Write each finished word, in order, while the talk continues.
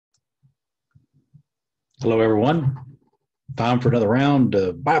Hello, everyone. Time for another round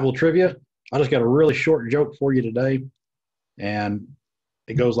of Bible trivia. I just got a really short joke for you today, and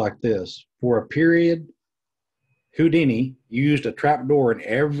it goes like this. For a period, Houdini used a trapdoor in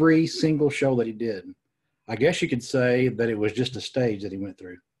every single show that he did. I guess you could say that it was just a stage that he went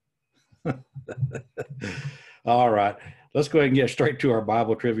through. All right, let's go ahead and get straight to our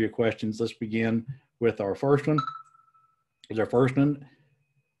Bible trivia questions. Let's begin with our first one.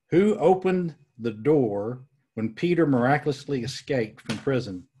 Who opened the door when Peter miraculously escaped from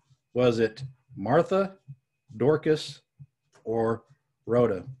prison? Was it Martha, Dorcas, or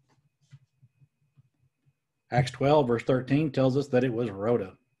Rhoda? Acts 12, verse 13 tells us that it was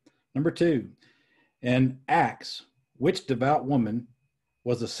Rhoda. Number 2, in Acts, which devout woman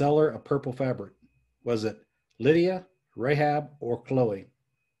was the seller of purple fabric? Was it Lydia, Rahab, or Chloe?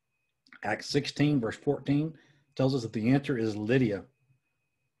 Acts 16, verse 14 tells us that the answer is Lydia.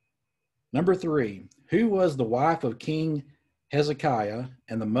 Number 3, who was the wife of King Hezekiah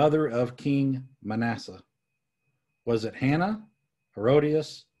and the mother of King Manasseh? Was it Hannah,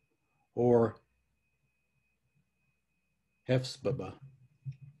 Herodias, or Hephzibah?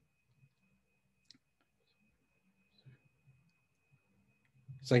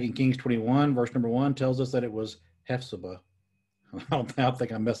 Second Kings 21, verse number 1 tells us that it was Hephzibah. I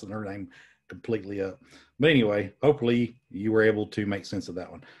think I'm messing her name completely up. But anyway, hopefully you were able to make sense of that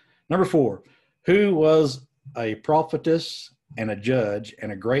one. Number 4, who was a prophetess and a judge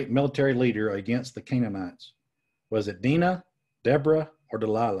and a great military leader against the Canaanites? Was it Dinah, Deborah, or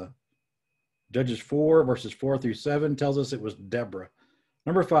Delilah? Judges 4, verses 4 through 7 tells us it was Deborah.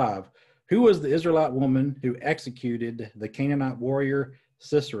 Number 5, who was the Israelite woman who executed the Canaanite warrior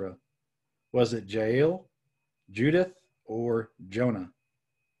Sisera? Was it Jael, Judith, or Jonah?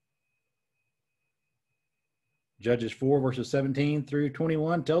 Judges 4, verses 17 through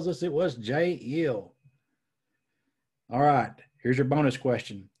 21 tells us it was Jael. All right, here's your bonus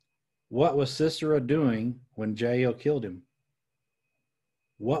question. What was Sisera doing when Jael killed him?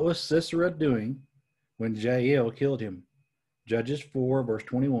 What was Sisera doing when Jael killed him? Judges 4, verse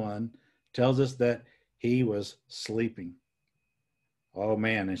 21 tells us that he was sleeping. Oh,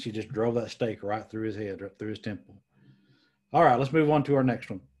 man, and she just drove that stake right through his head, right through his temple. All right, let's move on to our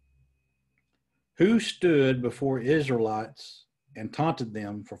next one. Who stood before Israelites and taunted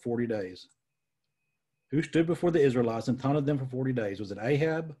them for 40 days? Who stood before the Israelites and taunted them for 40 days? Was it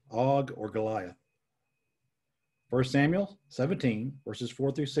Ahab, Og, or Goliath? 1 Samuel 17, verses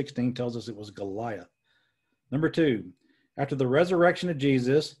 4 through 16 tells us it was Goliath. Number 2, after the resurrection of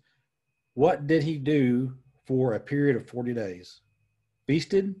Jesus, what did he do for a period of 40 days?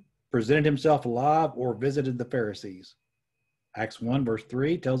 Feasted, presented himself alive, or visited the Pharisees? Acts 1, verse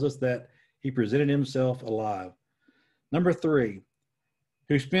 3 tells us that he presented himself alive. Number 3,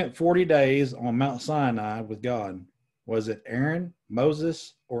 who spent 40 days on Mount Sinai with God? Was it Aaron,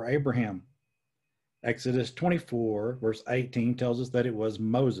 Moses, or Abraham? Exodus 24, verse 18 tells us that it was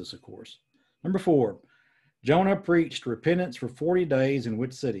Moses, of course. Number 4, Jonah preached repentance for 40 days in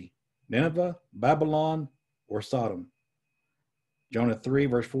which city? Nineveh, Babylon, or Sodom? Jonah 3,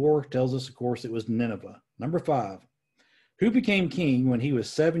 verse 4 tells us, of course, it was Nineveh. Number 5, who became king when he was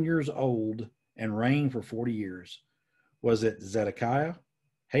 7 years old and reigned for 40 years? Was it Zedekiah,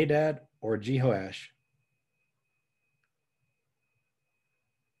 Hadad, or Jehoash?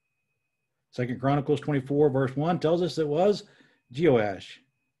 2 Chronicles 24, verse 1 tells us it was Jehoash.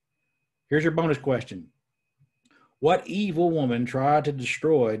 Here's your bonus question. What evil woman tried to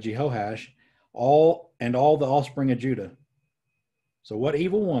destroy Jehoash all the offspring of Judah? So what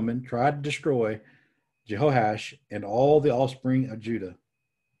evil woman tried to destroy Jehoash and all the offspring of Judah?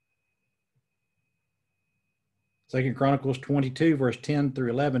 2 Chronicles 22, verse 10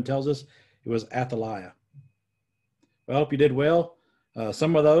 through 11 tells us it was Athaliah. Well, I hope you did well.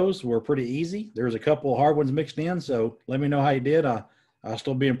 Some of those were pretty easy. There was a couple of hard ones mixed in, so let me know how you did. I'll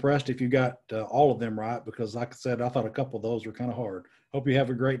still be impressed if you got all of them right because, like I said, I thought a couple of those were kind of hard. Hope you have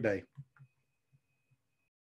a great day.